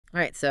All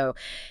right, so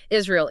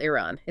Israel,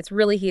 Iran. It's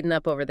really heating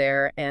up over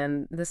there.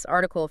 And this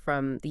article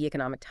from the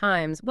Economic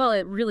Times, well,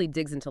 it really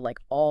digs into like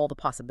all the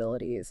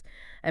possibilities.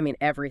 I mean,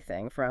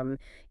 everything from,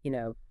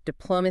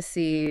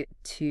 diplomacy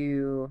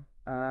to,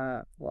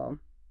 well,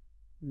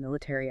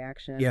 military Yeah,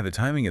 action. the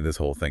timing of this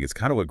whole thing is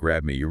kind of what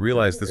grabbed me. You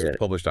realize this was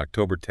published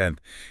October 10th,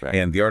 Right.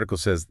 and the article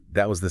says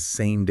that was the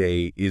same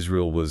day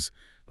Israel was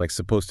like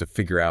supposed to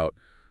figure out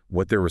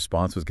what their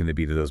response was going to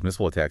be to those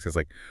missile attacks. It's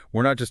like,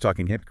 we're not just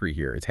talking hickory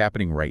here. It's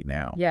happening right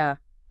now. Yeah,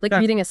 like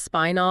That's, reading a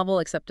spy novel,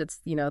 except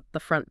it's, the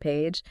front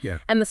page. yeah,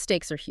 And the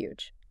stakes are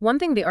huge. One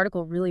thing the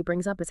article really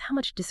brings up is how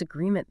much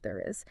disagreement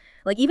there is.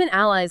 Like even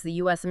allies, the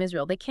U.S. and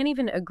Israel, they can't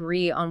even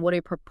agree on what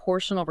a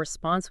proportional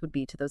response would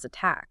be to those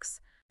attacks.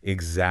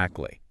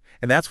 exactly.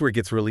 And that's where it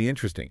gets really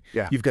interesting.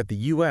 Yeah. You've got the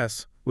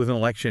U.S. with an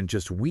election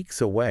just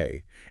weeks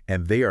away,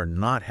 and they are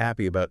not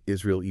happy about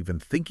Israel even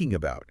thinking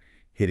about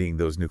hitting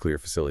those nuclear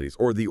facilities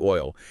or the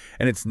oil.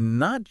 And it's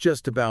not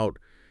just about,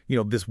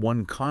 this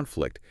one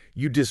conflict.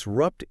 You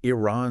disrupt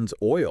Iran's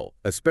oil,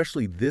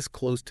 especially this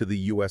close to the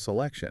U.S.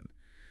 election.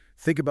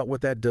 Think about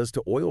what that does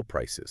to oil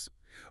prices.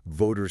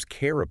 Voters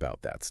care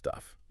about that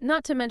stuff.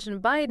 Not to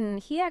mention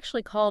Biden, he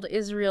actually called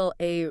Israel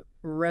a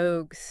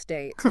rogue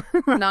state.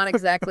 Not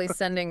exactly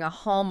sending a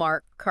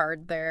Hallmark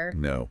card there.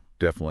 No,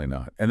 definitely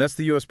not. And that's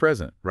the U.S.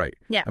 president, right?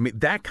 Yeah. I mean,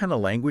 that kind of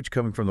language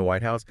coming from the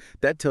White House,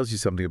 that tells you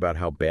something about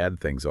how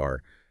bad things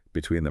are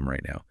between them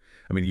right now.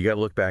 I mean, you got to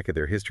look back at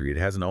their history. It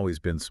hasn't always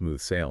been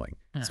smooth sailing,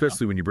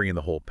 especially when you bring in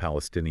the whole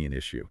Palestinian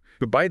issue.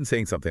 But Biden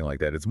saying something like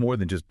that, it's more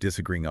than just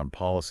disagreeing on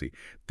policy.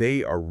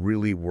 They are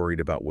really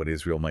worried about what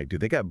Israel might do.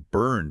 They got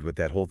burned with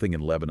that whole thing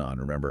in Lebanon,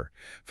 remember?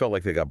 Felt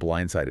like they got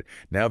blindsided.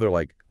 Now they're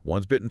like,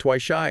 once bitten,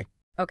 twice shy.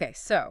 Okay,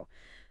 so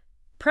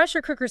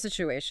pressure cooker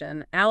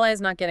situation,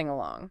 allies not getting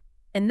along.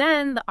 And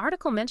then the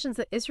article mentions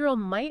that Israel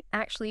might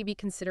actually be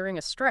considering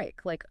a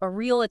strike, like a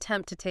real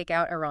attempt to take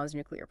out Iran's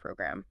nuclear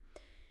program.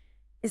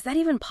 Is that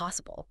even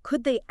possible?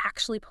 Could they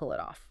actually pull it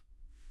off?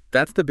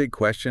 That's the big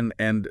question,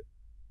 and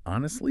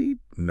honestly,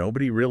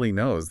 nobody really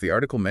knows. The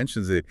article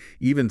mentions that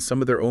even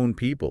some of their own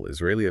people,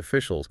 Israeli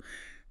officials,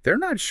 they're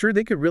not sure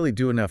they could really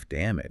do enough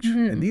damage.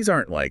 And these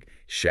aren't like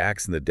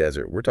shacks in the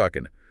desert. We're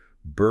talking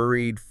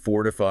buried,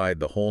 fortified,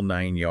 the whole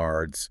 9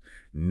 yards,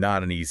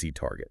 not an easy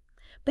target.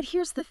 But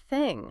here's the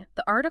thing.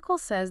 The article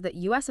says that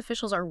U.S.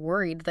 officials are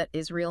worried that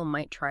Israel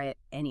might try it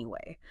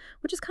anyway,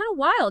 which is kind of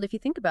wild if you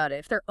think about it.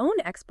 If their own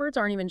experts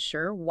aren't even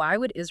sure, why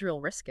would Israel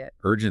risk it?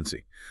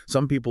 Urgency.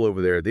 Some people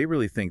over there, they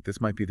really think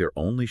this might be their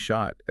only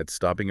shot at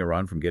stopping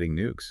Iran from getting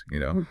nukes.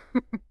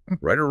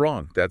 Right or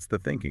wrong, that's the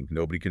thinking.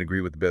 Nobody can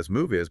agree what the best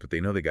move is, but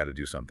they know they got to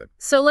do something.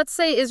 So let's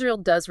say Israel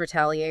does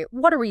retaliate.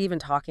 What are we even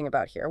talking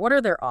about here? What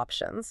are their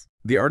options?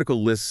 The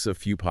article lists a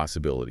few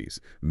possibilities.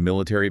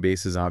 Military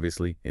bases,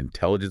 obviously,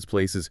 intelligence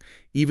places,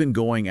 even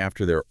going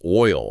after their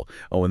oil.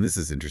 Oh, and this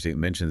is interesting. It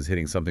mentions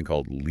hitting something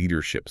called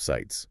leadership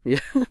sites. Yeah.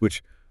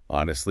 Which,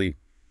 honestly,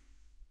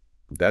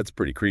 that's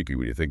pretty creepy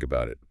when you think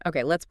about it.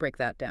 Okay, let's break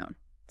that down.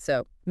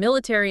 So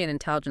military and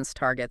intelligence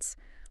targets.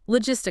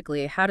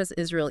 Logistically, how does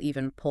Israel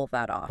even pull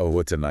that off? Oh,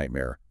 it's a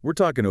nightmare. We're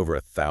talking over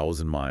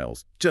 1,000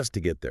 miles just to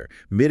get there.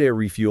 Mid-air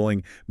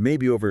refueling,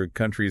 maybe over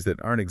countries that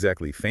aren't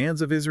exactly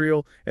fans of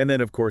Israel. And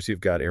then, of course,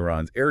 you've got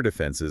Iran's air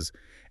defenses.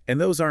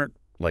 And those aren't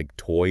like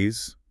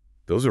toys.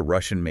 Those are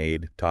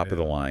Russian-made, top of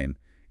the line.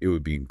 It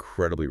would be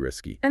incredibly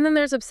risky. And then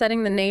there's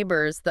upsetting the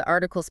neighbors. The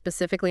article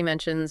specifically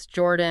mentions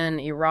Jordan,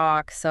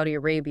 Iraq, Saudi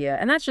Arabia,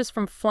 and that's just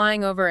from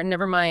flying over and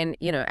never mind,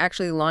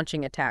 actually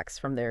launching attacks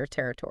from their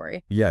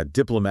territory. Yeah,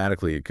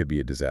 diplomatically, it could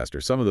be a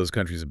disaster. Some of those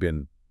countries have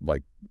been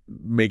like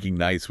making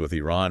nice with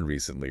Iran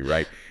recently,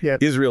 right? Yeah.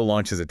 Israel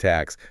launches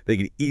attacks. They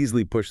can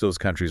easily push those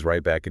countries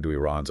right back into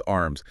Iran's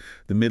arms.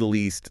 The Middle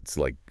East, it's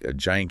like a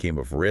giant game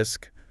of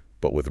risk,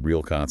 but with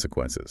real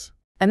consequences.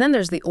 And then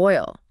there's the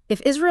oil. If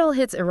Israel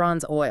hits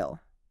Iran's oil,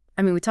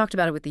 I mean, we talked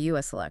about it with the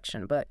U.S.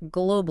 election, but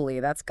globally,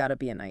 that's got to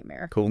be a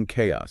nightmare. Total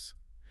chaos.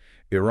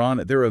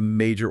 Iran, they're a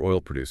major oil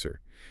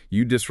producer.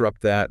 You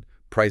disrupt that,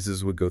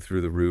 prices would go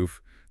through the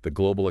roof, the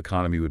global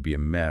economy would be a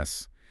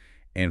mess.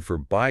 And for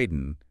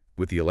Biden,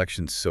 with the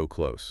election so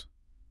close,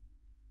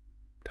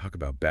 talk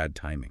about bad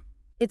timing.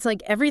 It's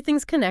like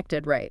everything's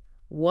connected, right?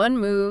 One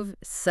move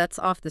sets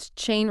off this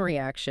chain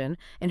reaction,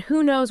 and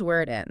who knows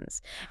where it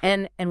ends.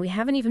 And we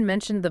haven't even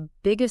mentioned the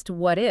biggest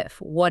what if.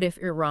 What if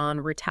Iran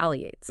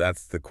retaliates?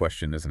 That's the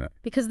question, isn't it?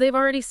 Because they've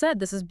already said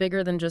this is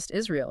bigger than just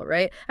Israel,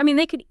 right? I mean,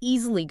 they could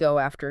easily go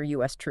after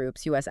U.S.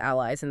 troops, U.S.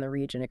 allies in the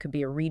region. It could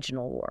be a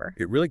regional war.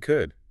 It really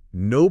could.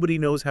 Nobody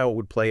knows how it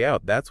would play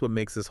out. That's what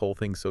makes this whole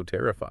thing so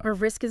terrifying. The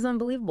risk is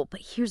unbelievable.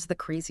 But here's the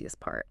craziest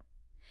part.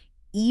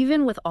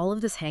 Even with all of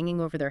this hanging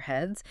over their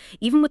heads,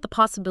 even with the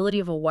possibility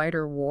of a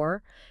wider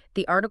war,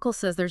 the article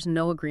says there's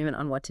no agreement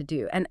on what to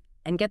do. And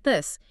get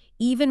this,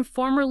 even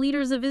former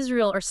leaders of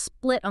Israel are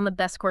split on the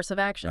best course of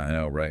action. I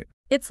know, right?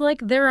 It's like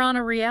they're on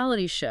a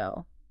reality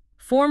show.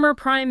 Former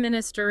prime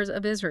ministers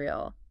of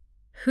Israel.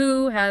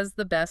 Who has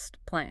the best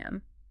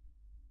plan?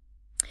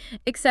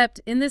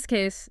 Except, in this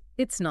case,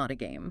 It's not a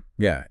game.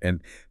 Yeah,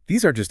 and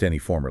these aren't just any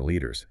former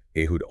leaders.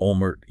 Ehud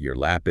Olmert, Yair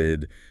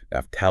Lapid,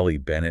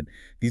 Naftali Bennett,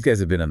 these guys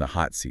have been in the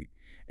hot seat,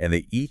 and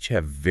they each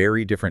have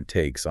very different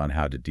takes on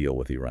how to deal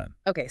with Iran.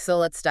 Okay, so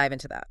let's dive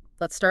into that.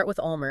 Let's start with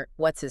Olmert.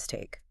 What's his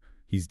take?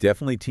 He's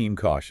definitely team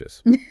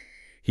cautious.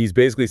 He's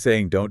basically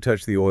saying, don't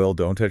touch the oil,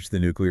 don't touch the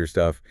nuclear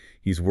stuff.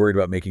 He's worried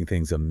about making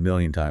things a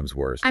million times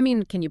worse. I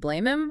mean, can you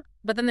blame him?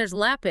 But then there's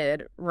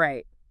Lapid,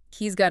 right?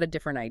 He's got a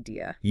different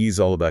idea.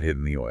 He's all about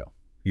hitting the oil.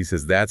 He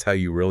says that's how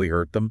you really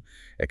hurt them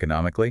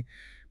economically.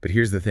 But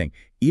here's the thing.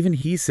 Even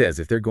he says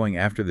if they're going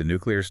after the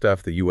nuclear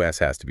stuff, the U.S.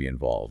 has to be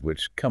involved,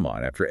 which, come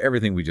on, after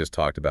everything we just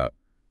talked about,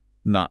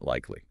 not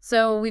likely.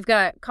 So we've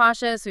got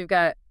cautious, we've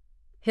got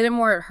hit him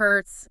where it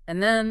hurts,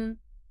 and then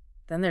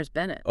there's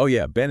Bennett. Oh,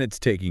 yeah, Bennett's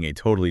taking a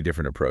totally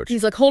different approach.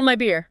 He's like, hold my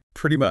beer.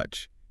 Pretty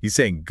much. He's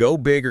saying go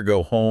big or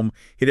go home,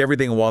 hit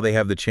everything while they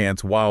have the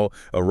chance, while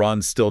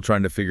Iran's still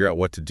trying to figure out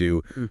what to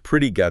do.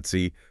 Pretty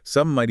gutsy.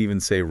 Some might even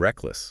say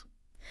reckless.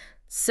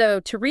 So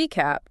to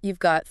recap, you've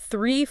got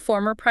 3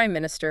 former prime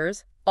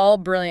ministers, all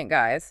brilliant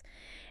guys,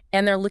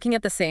 and they're looking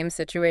at the same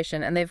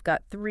situation, and they've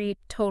got 3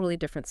 totally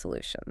different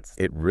solutions.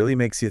 It really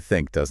makes you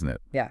think, doesn't it?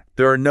 Yeah.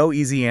 There are no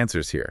easy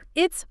answers here.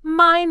 It's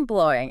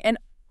mind-blowing, and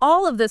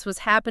all of this was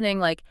happening,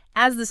 like,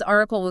 as this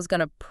article was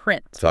going to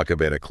print. Talk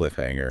about a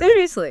cliffhanger.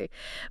 Seriously.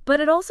 But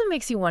it also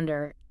makes you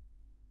wonder,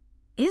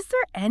 is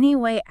there any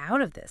way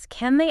out of this?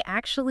 Can they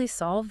actually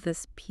solve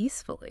this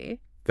peacefully?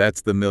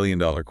 That's the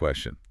million-dollar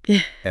question.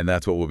 Yeah. And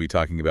that's what we'll be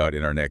talking about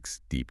in our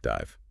next deep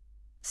dive.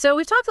 So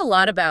we've talked a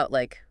lot about,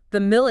 like, the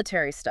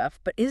military stuff,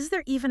 but is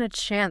there even a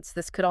chance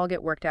this could all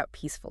get worked out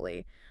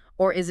peacefully?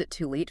 Or is it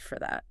too late for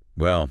that?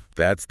 Well,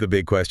 that's the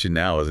big question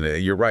now, isn't it?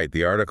 You're right.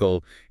 The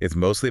article is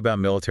mostly about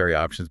military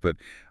options, but,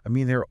 I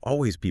mean, there are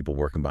always people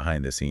working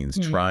behind the scenes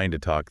trying to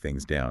talk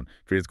things down.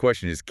 Today's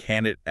question is,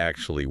 can it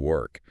actually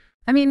work?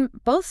 I mean,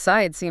 both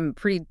sides seem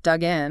pretty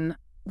dug in.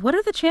 What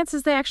are the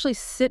chances they actually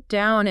sit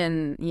down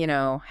and,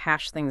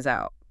 hash things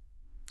out?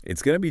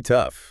 It's going to be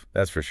tough,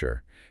 that's for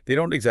sure. They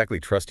don't exactly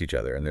trust each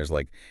other, and there's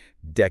like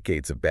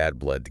decades of bad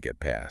blood to get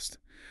past.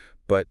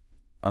 But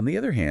on the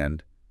other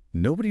hand,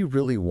 nobody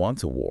really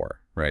wants a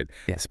war, right?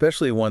 Yeah.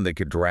 Especially one that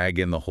could drag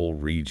in the whole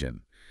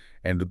region.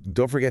 And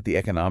don't forget the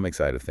economic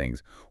side of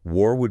things.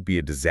 War would be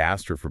a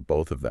disaster for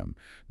both of them,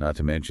 not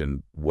to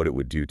mention what it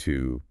would do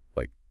to,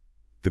 like,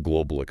 the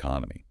global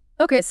economy.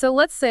 Okay, so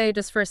let's say,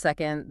 just for a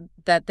second,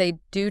 that they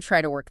do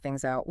try to work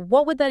things out.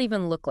 What would that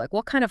even look like?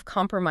 What kind of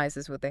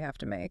compromises would they have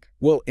to make?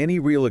 Well, any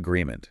real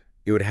agreement,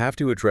 it would have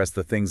to address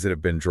the things that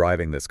have been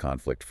driving this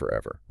conflict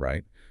forever,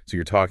 right? So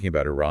you're talking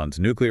about Iran's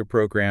nuclear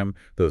program,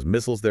 those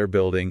missiles they're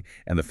building,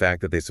 and the fact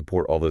that they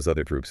support all those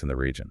other groups in the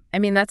region. I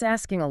mean, that's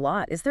asking a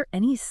lot. Is there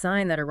any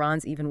sign that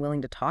Iran's even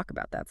willing to talk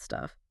about that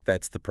stuff?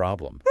 That's the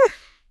problem.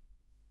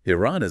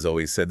 Iran has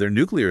always said their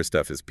nuclear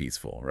stuff is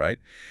peaceful, right?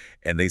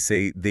 And they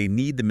say they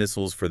need the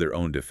missiles for their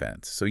own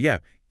defense. So yeah,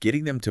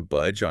 getting them to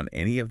budge on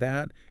any of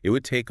that, it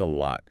would take a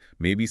lot.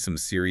 Maybe some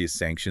serious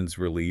sanctions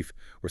relief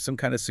or some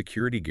kind of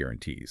security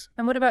guarantees.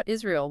 And what about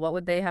Israel? What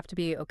would they have to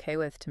be okay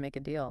with to make a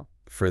deal?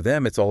 For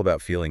them, it's all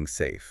about feeling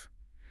safe.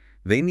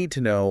 They need to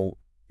know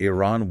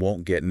Iran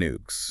won't get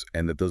nukes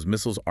and that those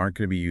missiles aren't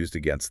going to be used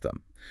against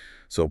them.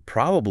 So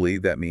probably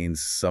that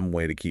means some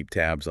way to keep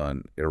tabs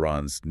on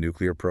Iran's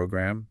nuclear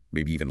program,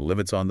 maybe even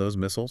limits on those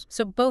missiles.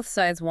 So both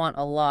sides want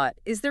a lot.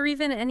 Is there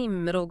even any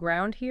middle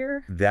ground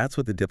here? That's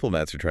what the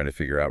diplomats are trying to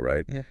figure out,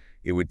 right? Yeah.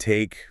 It would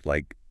take,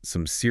 like,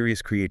 some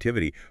serious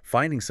creativity,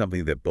 finding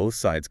something that both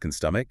sides can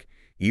stomach,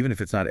 even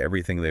if it's not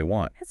everything they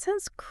want. It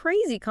sounds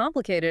crazy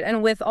complicated.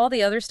 And with all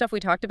the other stuff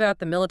we talked about,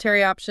 the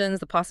military options,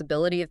 the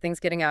possibility of things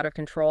getting out of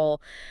control,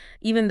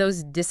 even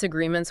those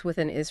disagreements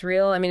within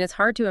Israel, I mean, it's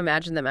hard to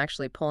imagine them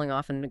actually pulling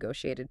off a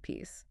negotiated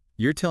peace.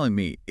 You're telling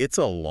me it's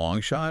a long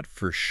shot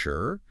for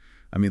sure?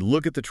 I mean,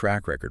 look at the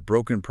track record.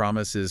 Broken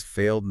promises,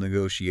 failed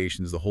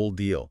negotiations, the whole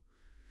deal.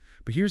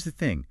 But here's the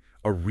thing.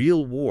 A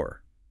real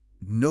war,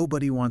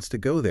 nobody wants to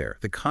go there.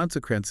 The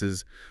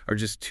consequences are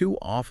just too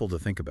awful to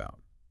think about.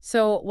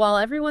 So while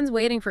everyone's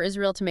waiting for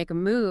Israel to make a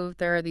move,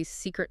 there are these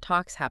secret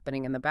talks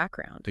happening in the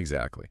background.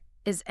 Exactly.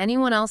 Is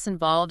anyone else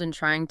involved in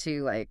trying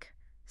to, like,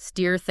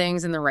 steer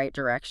things in the right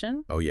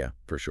direction? Oh, yeah,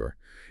 for sure.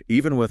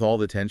 Even with all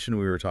the tension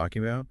we were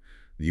talking about,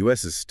 the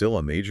U.S. is still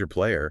a major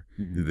player.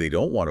 They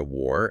don't want a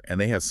war,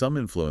 and they have some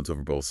influence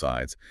over both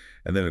sides.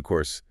 And then, of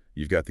course,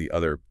 you've got the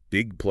other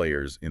big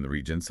players in the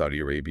region,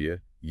 Saudi Arabia,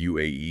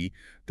 UAE.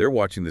 They're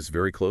watching this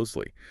very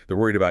closely. They're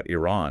worried about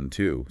Iran,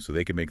 too, so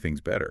they can make things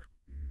better.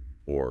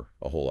 Or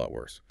a whole lot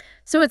worse.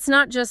 So it's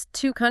not just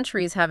two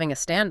countries having a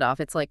standoff,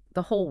 it's like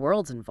the whole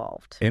world's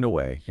involved. In a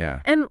way, yeah.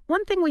 And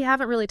one thing we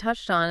haven't really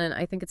touched on, and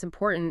I think it's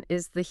important,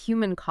 is the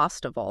human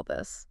cost of all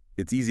this.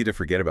 It's easy to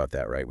forget about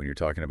that, right, when you're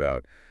talking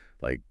about,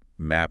 like,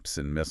 maps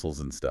and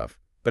missiles and stuff.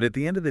 But at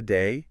the end of the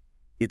day,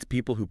 it's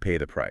people who pay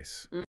the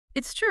price.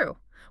 It's true.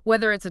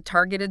 Whether it's a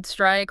targeted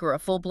strike or a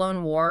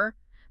full-blown war,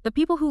 the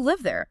people who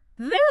live there,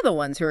 they're the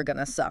ones who are going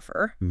to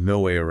suffer. No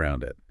way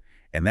around it.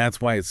 And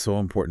that's why it's so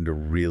important to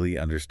really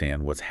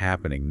understand what's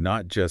happening,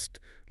 not just,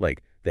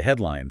 like, the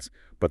headlines,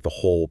 but the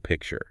whole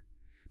picture.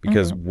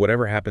 because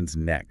whatever happens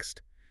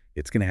next,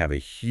 it's going to have a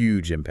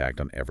huge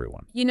impact on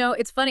everyone.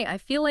 It's funny. I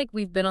feel like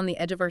we've been on the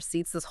edge of our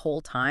seats this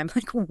whole time,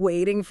 like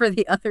waiting for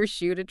the other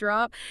shoe to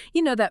drop.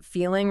 That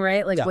feeling,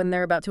 right? Like Yeah. when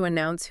they're about to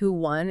announce who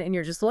won and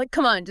you're just like,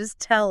 come on, just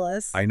tell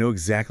us. I know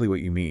exactly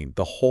what you mean.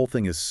 The whole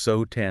thing is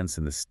so tense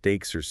and the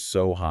stakes are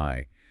so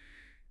high.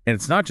 And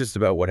it's not just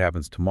about what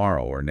happens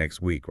tomorrow or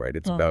next week, right?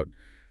 It's about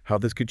how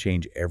this could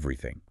change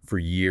everything for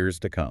years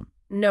to come.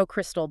 No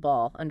crystal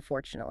ball,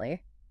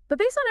 unfortunately. But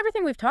based on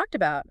everything we've talked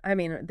about, I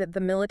mean, the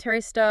military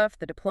stuff,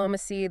 the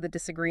diplomacy, the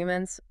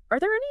disagreements, are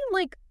there any,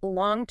 like,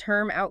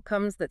 long-term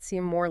outcomes that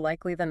seem more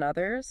likely than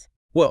others?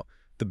 Well,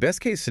 the best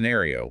case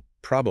scenario,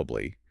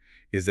 probably,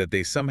 is that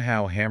they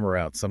somehow hammer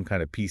out some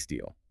kind of peace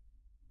deal.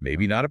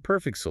 Maybe not a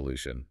perfect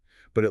solution,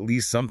 but at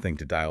least something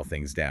to dial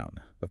things down.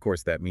 Of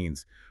course, that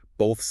means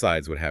both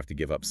sides would have to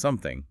give up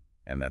something,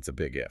 and that's a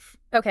big if.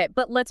 Okay,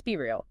 but let's be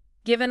real.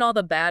 Given all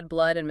the bad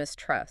blood and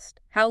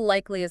mistrust, how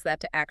likely is that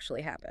to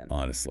actually happen?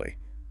 Honestly,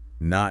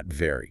 not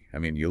very. I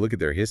mean, you look at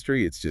their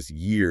history, it's just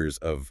years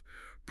of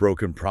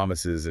broken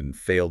promises and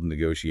failed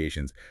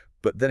negotiations.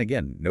 But then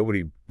again,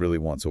 nobody really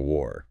wants a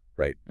war,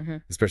 right?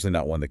 Especially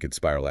not one that could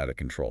spiral out of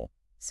control.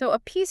 So a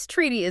peace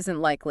treaty isn't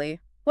likely.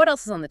 What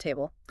else is on the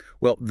table?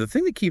 Well, the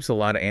thing that keeps a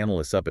lot of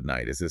analysts up at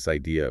night is this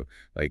idea of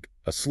like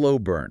a slow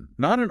burn,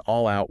 not an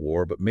all-out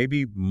war, but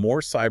maybe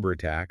more cyber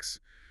attacks,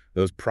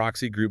 those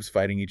proxy groups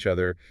fighting each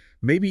other,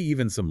 maybe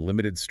even some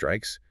limited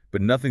strikes,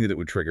 but nothing that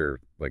would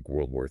trigger like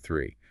World War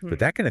III. But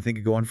that kind of thing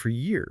could go on for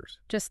years.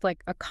 Just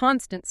like a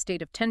constant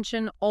state of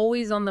tension,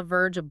 always on the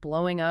verge of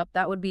blowing up.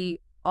 That would be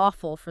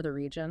awful for the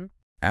region.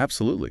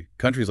 Absolutely.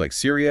 Countries like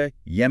Syria,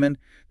 Yemen,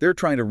 they're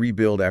trying to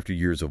rebuild after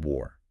years of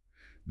war.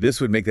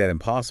 This would make that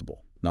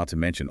impossible, not to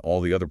mention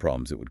all the other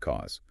problems it would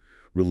cause.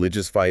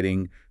 Religious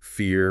fighting,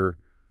 fear,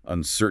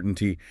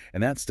 uncertainty,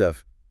 and that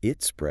stuff,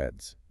 it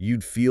spreads.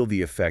 You'd feel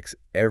the effects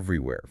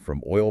everywhere,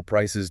 from oil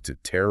prices to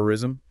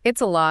terrorism.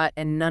 It's a lot,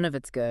 and none of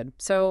it's good.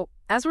 So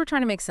as we're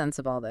trying to make sense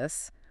of all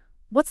this,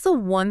 what's the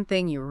one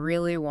thing you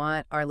really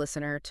want our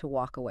listener to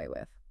walk away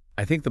with?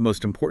 I think the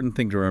most important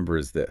thing to remember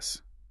is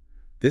this.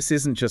 This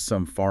isn't just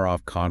some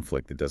far-off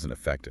conflict that doesn't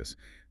affect us.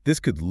 This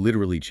could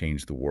literally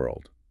change the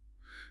world.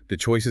 The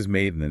choices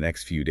made in the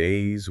next few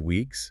days,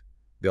 weeks,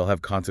 they'll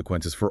have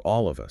consequences for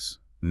all of us,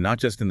 not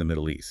just in the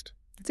Middle East.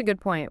 That's a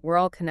good point. We're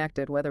all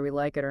connected, whether we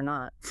like it or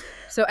not.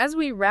 So as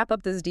we wrap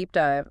up this deep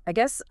dive, I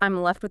guess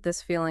I'm left with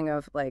this feeling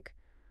of, like,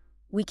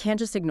 we can't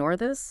just ignore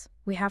this.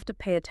 We have to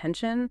pay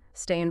attention,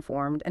 stay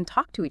informed, and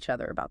talk to each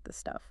other about this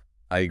stuff.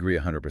 I agree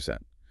 100%.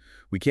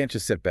 We can't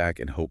just sit back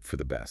and hope for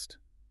the best.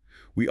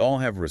 We all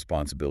have a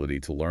responsibility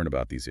to learn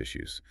about these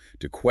issues,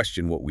 to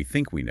question what we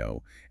think we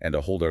know, and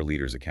to hold our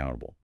leaders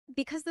accountable.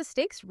 Because the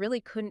stakes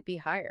really couldn't be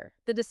higher.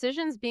 The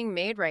decisions being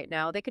made right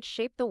now, they could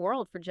shape the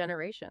world for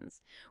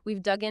generations.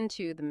 We've dug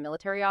into the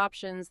military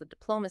options, the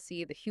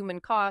diplomacy, the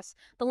human costs,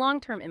 the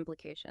long-term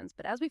implications.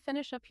 But as we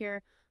finish up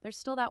here, there's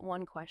still that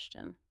one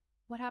question.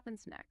 What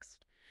happens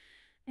next?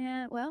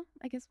 And, well,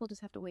 I guess we'll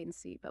just have to wait and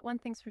see. But one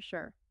thing's for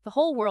sure, the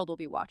whole world will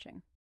be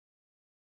watching.